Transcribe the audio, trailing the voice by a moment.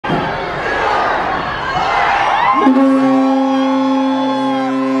That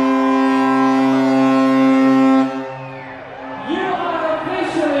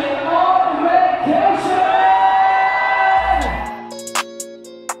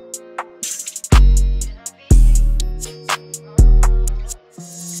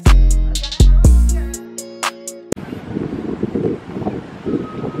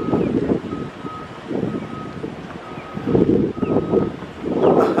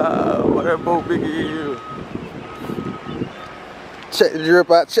boat big as. Check the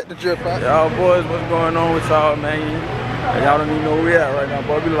drip out, check the drip out. Y'all boys, what's going on with y'all, man? Y'all don't even know where we at right now,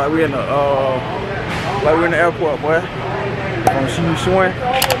 boy. We look like we in the airport, boy. I'm see you swim.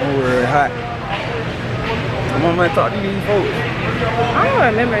 We're hot. Come on, man, talk to these folks. I don't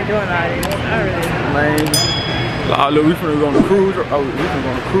remember doing all this. I really don't. Man, look, we finna go on the cruise. Oh, we finna go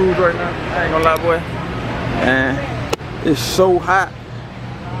on the cruise right now. I ain't gonna lie, boy. And it's so hot.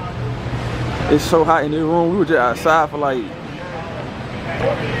 It's so hot in this room. We were just outside for like,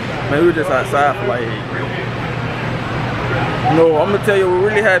 man, we were just outside for like, no, I'm gonna tell you what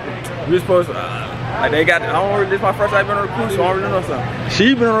really happened. We were supposed to, like they got, I don't really, this is my first time been on a cruise, so I don't really know something.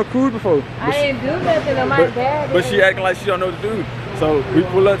 She been on a cruise before. I didn't do nothing on my dad. But she acting like she don't know what to do. So we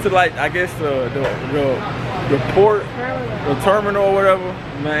pull up to like, I guess the port, the terminal or whatever.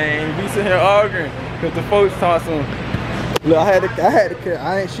 Man, we sitting here arguing because the folks taught some. Look, I had to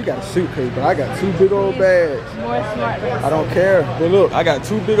carry, she got a suitcase, but I got two big old bags. More smart than I don't care. But look, I got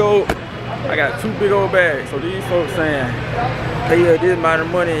two big old bags. So these folks saying, pay this amount of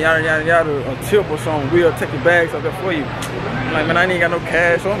money, yada yada yada, a tip or something, we'll take your bags up there for you. I'm like, man, I ain't got no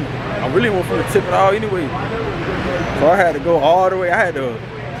cash on me. I really want to tip it all anyway. So I had to go all the way, I had to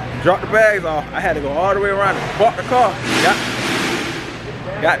drop the bags off. I had to go all the way around and park the car.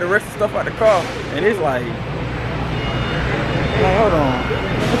 Got the rest of the stuff out the car. And it's like hold on.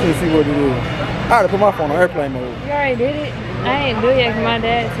 Let me see what it is. I had to put my phone on airplane mode. You already did it? I ain't do it yet because my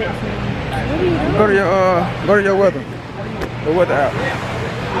dad texted me. What are you doing? Go to your weather. The weather app.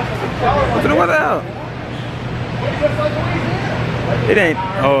 Go to the weather app. It ain't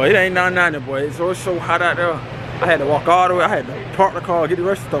 990, boy. So it's so hot out there. I had to walk all the way. I had to park the car, get the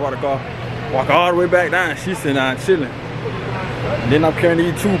rest of the stuff out of the car, walk all the way back down. She's sitting down chilling. And then I'm carrying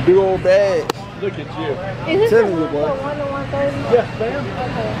these two big old bags. Look at you. Is this the 1 to 130? Yes, ma'am.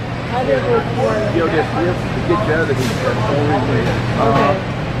 Okay. I did go for it. You'll get this to get you out of here. Okay.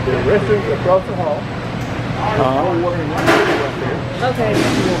 The restrooms across the hall. Okay. If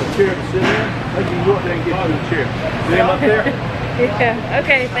you want a chair to sit in, I can go up there and get you a chair. See him up there? Yeah.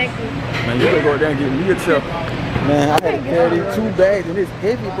 Okay, thank you. Man, you gotta go out there and get me a chair. Man, I had to carry these two bags and it's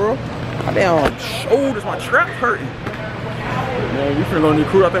heavy, bro. My damn shoulders, my trap's hurting. Man, we finna go on the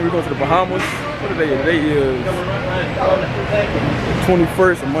cruise. I think we're going to the Bahamas. What today is? Today is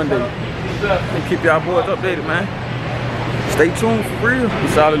 21st of Monday. And keep y'all boys updated, man. Stay tuned for real. We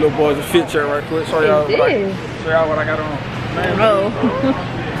saw the little boys a fit check right quick. Show y'all what I got on. Man, oh.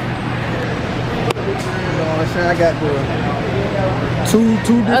 You know what I'm saying? I got the two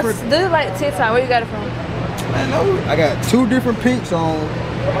different. Do like TikTok. Where you got it from? Man, no. I got two different pinks on.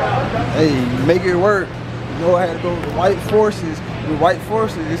 Hey, make it work. You know, I had to go with white forces. With white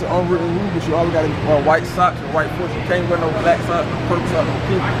forces, it's an unwritten rule, but you always got to wear white socks or white forces. You can't wear no black socks, no purple socks, no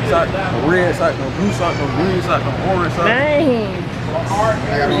pink socks, no red socks, no blue socks, no green socks, no orange socks. Dang.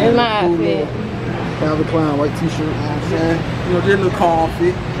 It's my outfit. Calvin Klein white t-shirt, you know what I'm saying? You know, just a little calm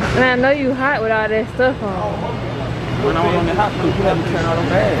fit. And I know you hot with all that stuff on. When I was on the hot food, you had to carry all them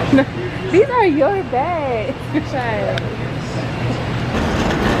bags. These are your bags.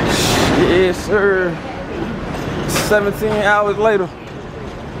 Yes, sir. 17 hours later.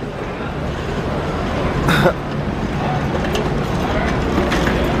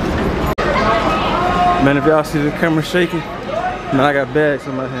 Man, if y'all see the camera shaking, man, I got bags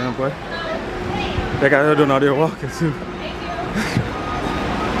in my hand, boy. They got her doing all their walking too.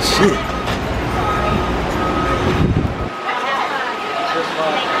 Shit.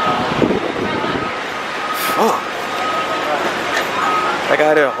 Fuck. They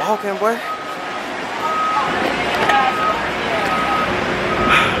got her walking, boy.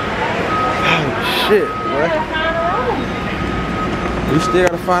 Shit, boy. We still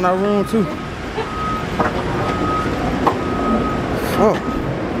gotta find our room too. Oh.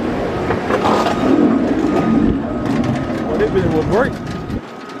 Well, this bitch will break.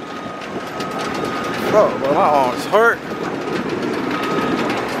 Oh, well, my arms hurt.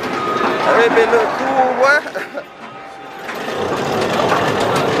 That bitch look cool, boy.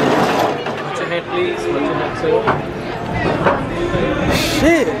 Put your hand, please. Put your hand too.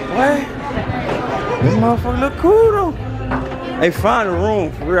 Shit, boy. This motherfucker look cool though. Hey, find a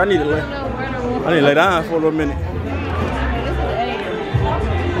room for real. I need to lay down for a little minute.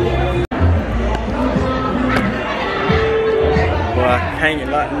 I can't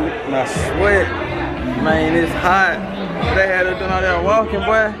like my sweat. Man, it's hot. They had us doing all that walking,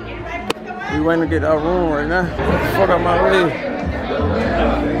 boy. We waiting to get our room right now. Fuck out my way.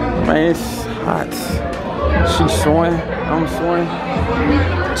 Man, it's hot. She's sweating. I'm sweating.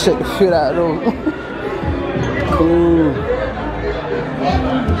 Check the shit out though. Cool.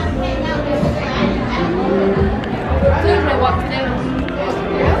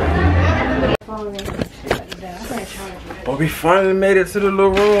 But we finally made it to the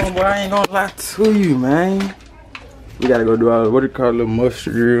little room, but I ain't gonna lie to you, man. We gotta go do our, what do you call it, little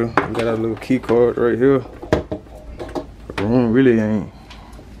mustard drill. We got our little key card right here. The room really ain't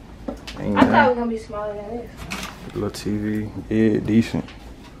I thought it was gonna be smaller than this. Little TV, yeah, decent.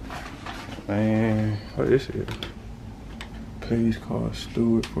 Man, what is it? Please call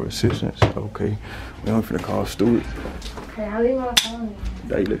Stewart for assistance. Okay, we don't finna call Stewart. Okay, I'll leave my phone.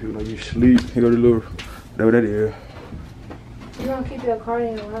 Now you let people know you sleep. Here go the little, that what that is. You gonna keep your card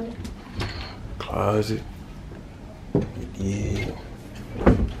in your wallet? Closet. Yeah.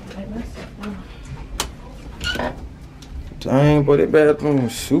 Dang, boy, that bathroom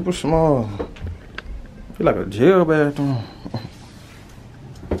is super small. Feel like a jail bathroom.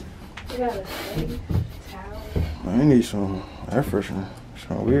 You got a shade, towel. I need some air freshener.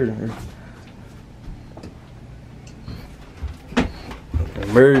 Something weird in here.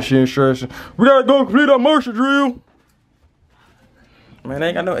 Emergency instruction. We gotta go complete our martial drill. Man, they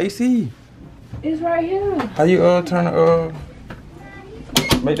ain't got no AC. It's right here. How you turn the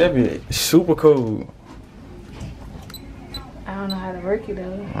make that be super cold? I don't know how to work it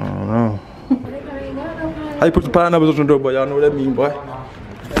though. I don't know. How you put the pineapples on the door, boy? Y'all know what that mean, boy.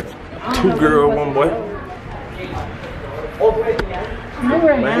 2 girls, 1 boy.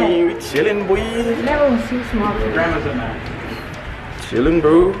 Man, we chillin', boy. That was too small. Chillin',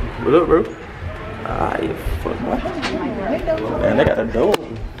 bro. What up, bro? Ah, you fuck, boy. Man, they got a door.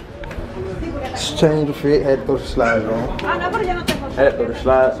 Change the fit, had to throw the slides on. Had to throw the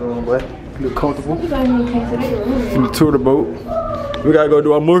slides on, boy. Look comfortable. From the tour the boat. We gotta go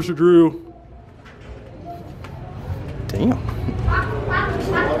do our martial drill. Damn.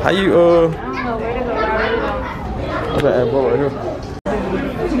 How you, I don't know where to go. what's that boat right here?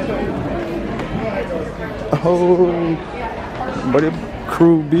 Oh, but it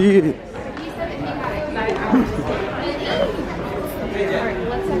crew big.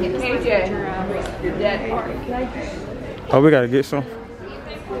 Oh, we gotta get some.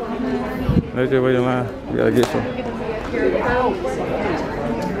 Let's just wait in line. We gotta get some.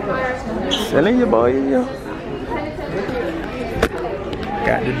 Selling your boy, yo.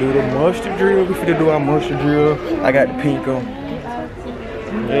 Got to do the mustard drill. We finna do our mustard drill. I got the pink on.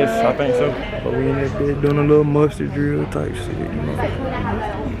 Yes, I think so. But we in that bed doing a little mustard drill type shit, you know.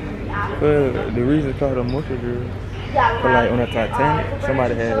 But the reason it's called a mustard drill, but like on the Titanic,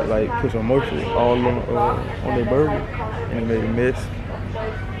 somebody had like put some mustard all on their burger and it made a mess.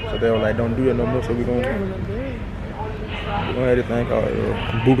 So they were like, don't do that no more. So we gonna have this thing called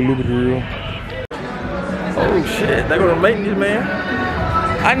Boogaloo drill. Oh shit, they gonna make this, man.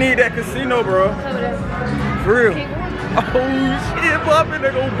 I need that casino, bro. For real. Oh shit, poppin', they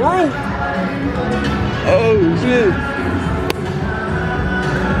go broke. Oh shit.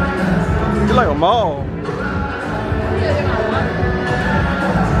 It's like a mall.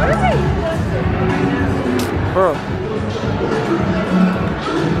 Bro.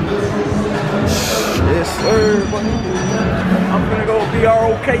 Yes, sir. I'm gonna go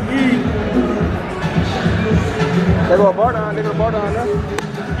BROKE. They go a bar down, they go a bar down there. I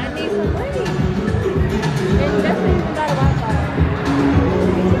need some money. And definitely got a Wi-Fi.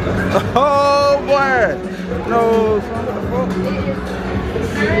 Oh boy! No,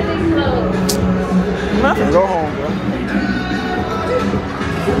 It's really close. nothing. Go home, bro.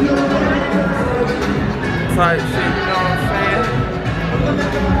 Type shit, you know what I'm saying?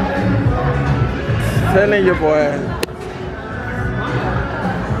 Telling you, boy.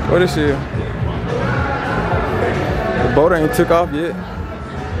 What is here? The boat ain't took off yet.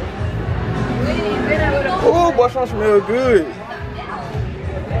 Oh, boy, something smell good.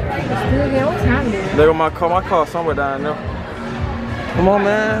 There go my car somewhere down there. Come on,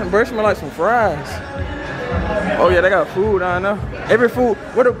 man. Bro, it smell like some fries. Oh yeah, they got food down there. Every food.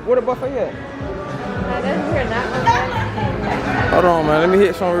 What a buffet at? Hold on, man. Let me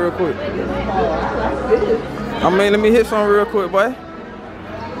hit some real quick. Let me hit some real quick, boy.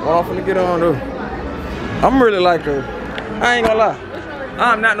 What I'm finna get on though. I'm really like I ain't gonna lie.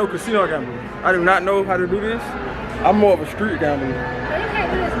 I'm not no casino gambler. I do not know how to do this. I'm more of a street gambler.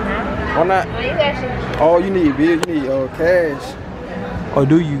 Why not? Oh, you need bill, you need cash. Or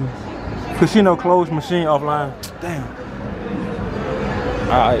do you? Casino closed machine offline. Damn.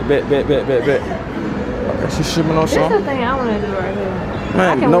 Alright, bet. She shipping on something. This is the thing I want to do right here.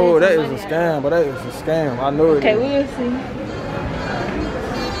 Man, no, that is a scam, but that is a scam. I know it. Okay, we'll see.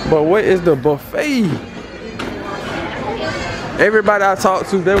 But what is the buffet? Everybody I talked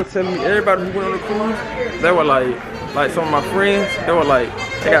to, they were telling me, everybody who went on the cruise, they were like some of my friends, they were like,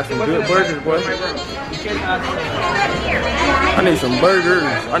 they got some good burgers, boy. I need some burgers.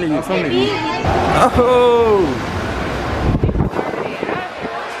 I need something to eat. Oh!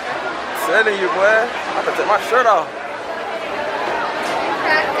 Telling you, boy. I can take my shirt off.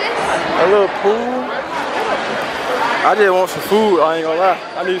 A little pool. I just want some food, I ain't gonna lie.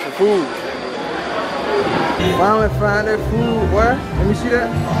 I need some food. Finally find that food, boy. Let me see that.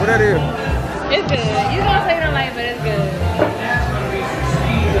 What that is? It's good. You gonna say you don't like it, but it's good.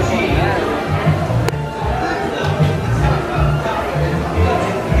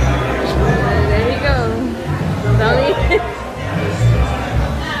 There you go. Zoe.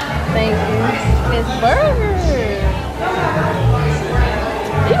 Thank you. It's burger.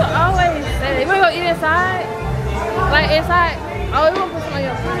 You always say that. You wanna go eat inside? Like inside? Oh, you wanna put some on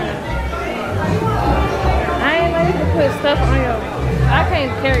your food? I ain't like to put stuff on your. I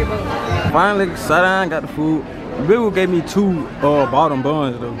can't carry both. Finally sat down, got the food. Bill gave me 2 bottom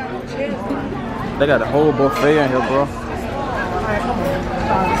buns though. They got the whole buffet in here, bro.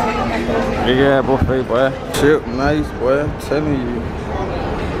 Yeah, buffet, boy. Chip, nice, boy. I'm telling you.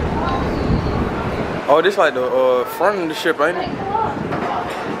 Oh, this like the front of the ship, ain't it?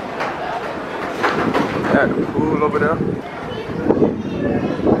 Got the pool over there.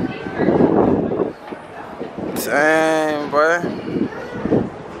 Dang, boy.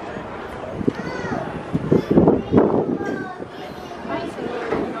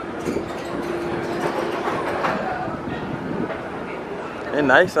 It's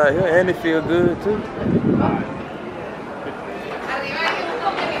nice out here and it feel good too.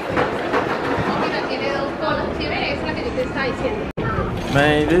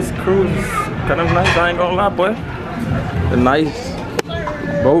 Man, this cruise is kind of nice, I ain't gonna lie, boy. The nice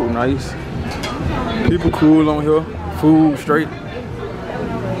boat, nice. People cool on here, food straight.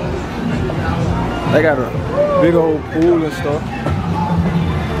 They got a big old pool and stuff.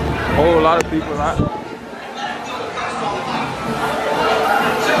 A whole lot of people out.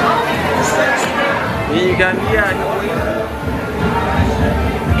 Then you got me out here.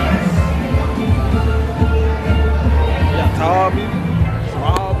 You got tall people,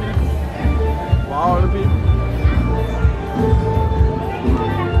 small people, all the people.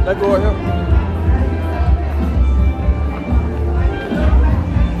 Let's go out here.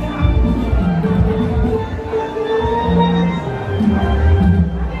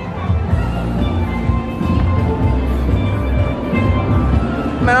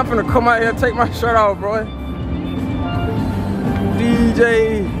 Man, I'm finna come out here and take my shirt off, bro.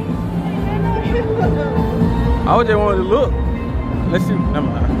 DJ. I just wanted to look. Let's see. Never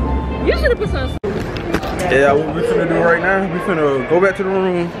mind. You should have put some. Yeah, what we finna do right now, we finna go back to the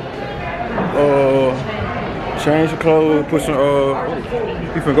room, change the clothes, put some,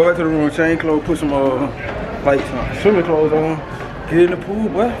 we finna go back to the room, change clothes, put some, like some swimming clothes on, get in the pool,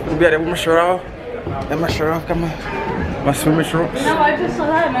 boy. We'll be out there with my shirt off. Got my shirt off, got my swimming trunks. No, I just saw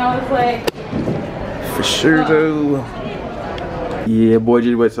that and I was like. For sure, though. Yeah, boy,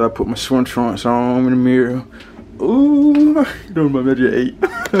 just wait till I put my swim trunks on in the mirror. Ooh, you know my measure 8.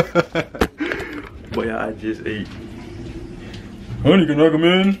 Boy, I just ate. Honey, can I come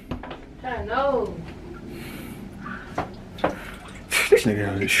in? I know. This nigga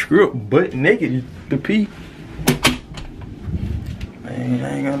has a script butt naked to pee. Man, I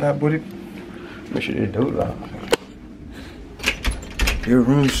ain't gonna lie, buddy. Make sure they don't lie. Your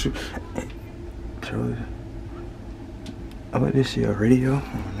room should. I bet this is a radio.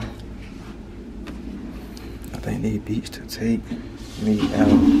 I think these beats to take me out.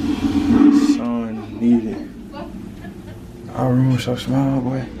 Son needed. Our room is so small,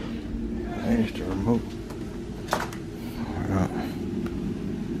 boy. There's the remote.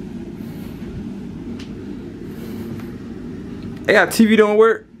 Hey, our TV don't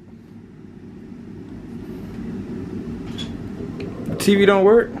work. TV don't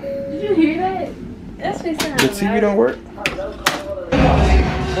work. Did you hear that? That's what it sounds. The TV don't work.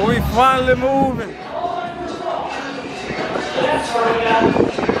 But we finally moving.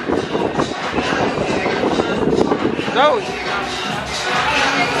 Zoe.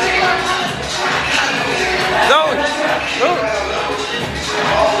 Zoe.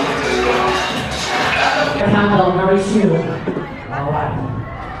 Carnival very soon. Alright.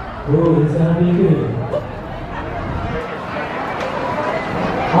 Ooh, it's gonna be good.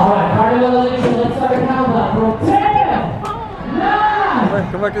 Alright, Carnival Elation, let's start the countdown. From 10, 9,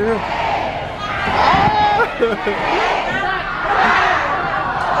 Come back in here.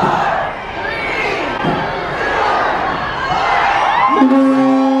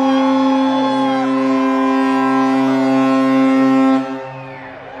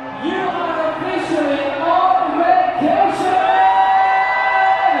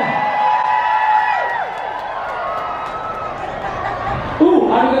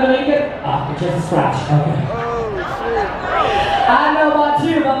 Just a scratch, okay. Oh, shit. I don't know about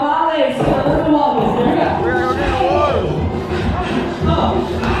you, but my legs are a little wobbly. There we go. We're gonna get in the water.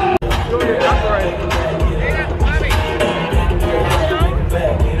 Go ahead, that's all right.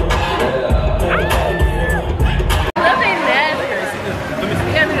 Nothing nasty. Let me see.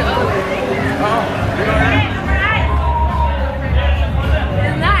 You gotta do the other one.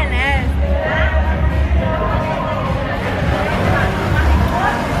 It's not nasty.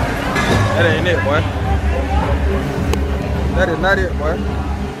 That ain't it, boy. That is not it, boy.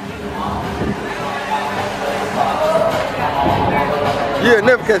 You'll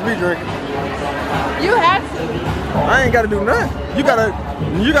never catch me drinking. You have to. I ain't gotta do nothing. You gotta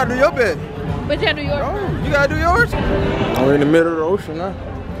do your bit. But you gotta do yours. Oh, you gotta do yours. We're in the middle of the ocean now.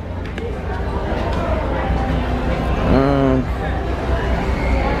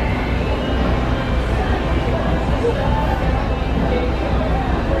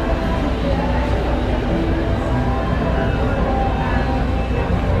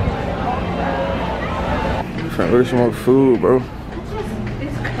 Trying to some more food, bro.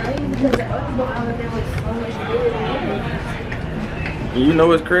 It's crazy because the other boat out there was so much bigger than You know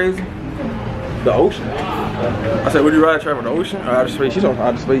what's crazy? The ocean. I said, would you rather travel the ocean or outer space? She's on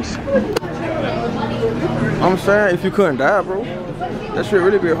outer space. I'm saying, if you couldn't die, bro, that shit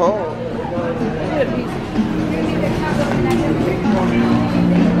really be hard.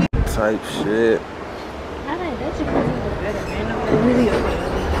 Type shit. I think that should be better, man. Really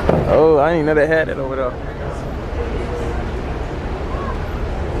okay. Oh, I didn't know they had it over there.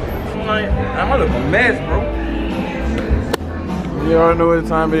 I'm a little mess, bro. You already know what the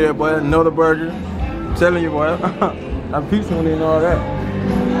time it is, boy. Another burger. I'm telling you, boy. I'm pizza when and all that.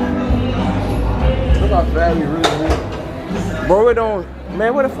 Look how fast we really move. Bro, it don't.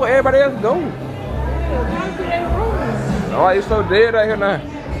 Man, where the fuck everybody else go? Why you so dead out here now?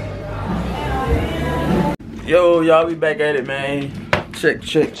 Yo, y'all, we back at it, man. Check.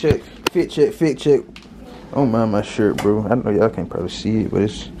 Fit check. I don't mind my shirt, bro. I know y'all can't probably see it, but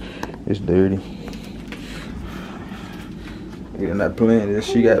it's dirty. We're not playing this.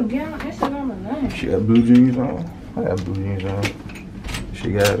 She got blue jeans on. I got blue jeans on.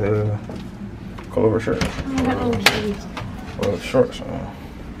 She got color shirt. Well, shorts on.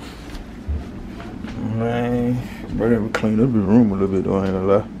 Man, bro, we cleaned up the room a little bit though, I ain't gonna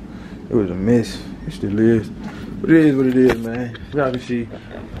lie. It was a mess. It still is. But it is what it is, man. Y'all can see.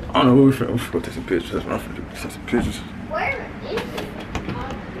 I don't know who we're finna go take some pictures. That's what I'm finna do. Take some pictures. Where is it?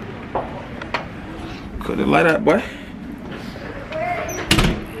 Cut the light out, boy.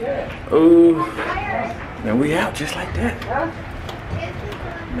 Oh, man, we out just like that.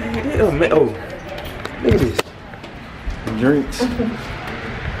 Man, it is, man. Oh, look at this. Drinks.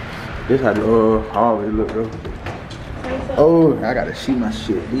 This how the always look though. Oh, I gotta see my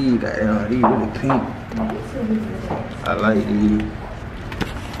shit. These really pink. I like these.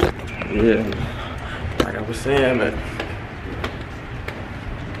 Yeah, like I was saying, man.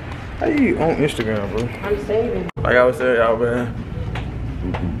 How you on Instagram, bro? I'm saving. Like I was saying, y'all, man.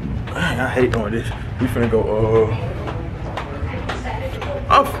 I hate doing this. We finna go,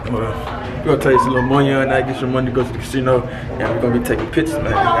 we're gonna take some little money on that, get some money to go to the casino, and we're gonna be taking pictures,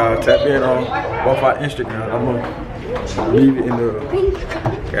 man. Y'all tap in on both our Instagram. I'm gonna leave it in the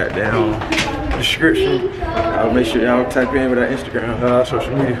goddamn description. I'll make sure y'all tap in with our Instagram and our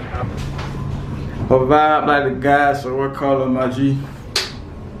social media. A vibe like the guy, so what color my G?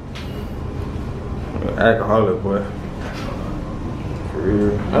 Alcoholic, boy. For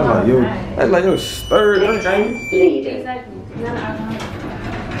real. That's like your third drink, ain't it? Exactly.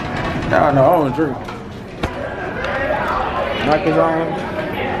 Y'all know I don't drink. Not cause I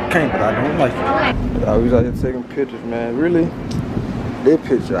can't, but I don't like it. I was out here taking pictures, man. Really? This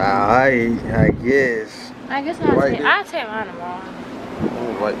picture, I guess. I guess I'll take mine tomorrow. Let me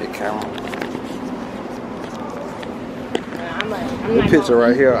wipe the camera. I'm This picture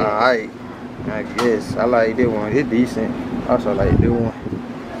right here, I guess. I like this one. It's decent. Also like this one.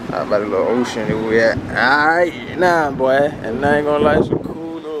 Out by the little ocean that we at. Alright, nah, boy. And I ain't gonna lie, some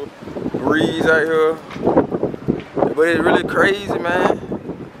cool little breeze out here. But it's really crazy, man.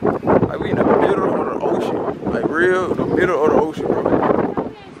 Like we in the middle of the ocean. Like real, the middle of the ocean, bro.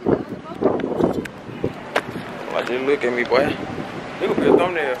 Like just look at me, boy. It could be a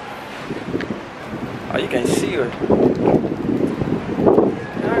thumbnail. Oh, you can't see it.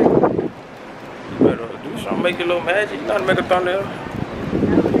 You better do something, make it a little magic. You know how to make a thumbnail?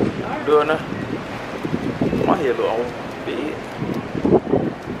 Do it now. My head look on big.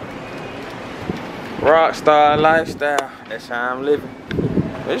 Rockstar lifestyle. That's how I'm living.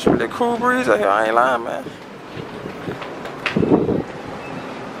 It's really cool breeze out here. I ain't lying, man.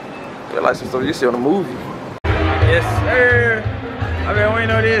 Feel like some stuff you see on the movie. Yes, sir. I been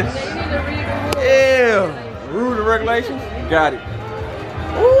waiting on this. Yeah. Rule and regulations. Got it.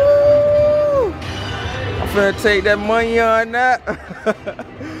 Woo! I'm finna take that money on that.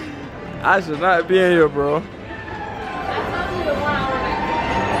 I should not be in here, bro.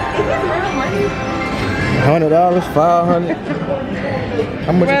 $100, $500.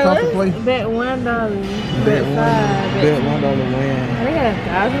 How much it cost to play? Bet $1. Bet $1. Bet $1 win. I think I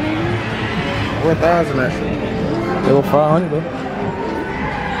got 1,000 in here. 1,000 actually. They were 500 though.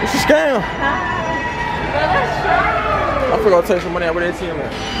 It's a scam. I forgot to take some money out with ATM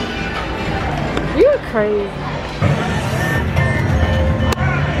at. You're crazy.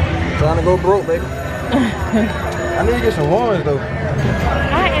 Trying to go broke, baby. I need to get some ones though. I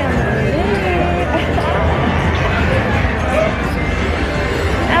am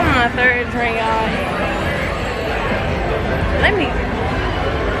I'm on my third drink, y'all. Let me.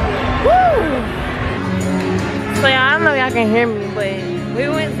 Woo! So y'all, I don't know y'all can hear me, but we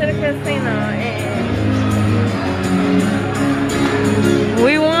went to the casino and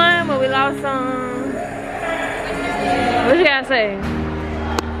we won, but we lost some. What you gotta say?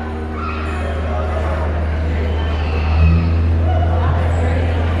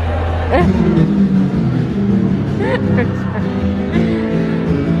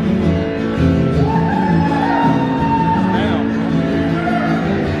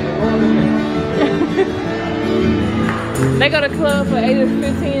 They go to club for ages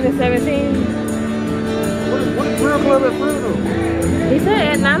 15 to 17. What is real club at Frisco? He said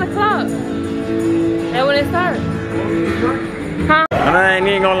at 9 o'clock. That's when it starts. Huh? And I ain't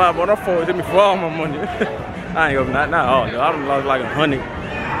even gonna lie, but I'm forward to me for all my money. I ain't gonna, not all, though. I done lost like 100.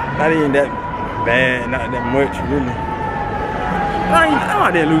 Not even that bad, not that much, really. I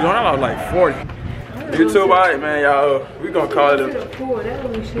didn't lose on, I lost like 40. YouTube, alright, man, y'all. We gonna call it a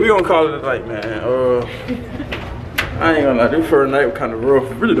night, man. I ain't gonna lie, this first night was kind of rough.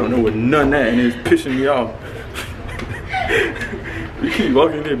 Really don't know what none of that, and it's pissing me off. We keep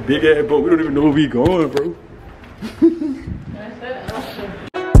walking in that big ass boat, we don't even know where we going, bro.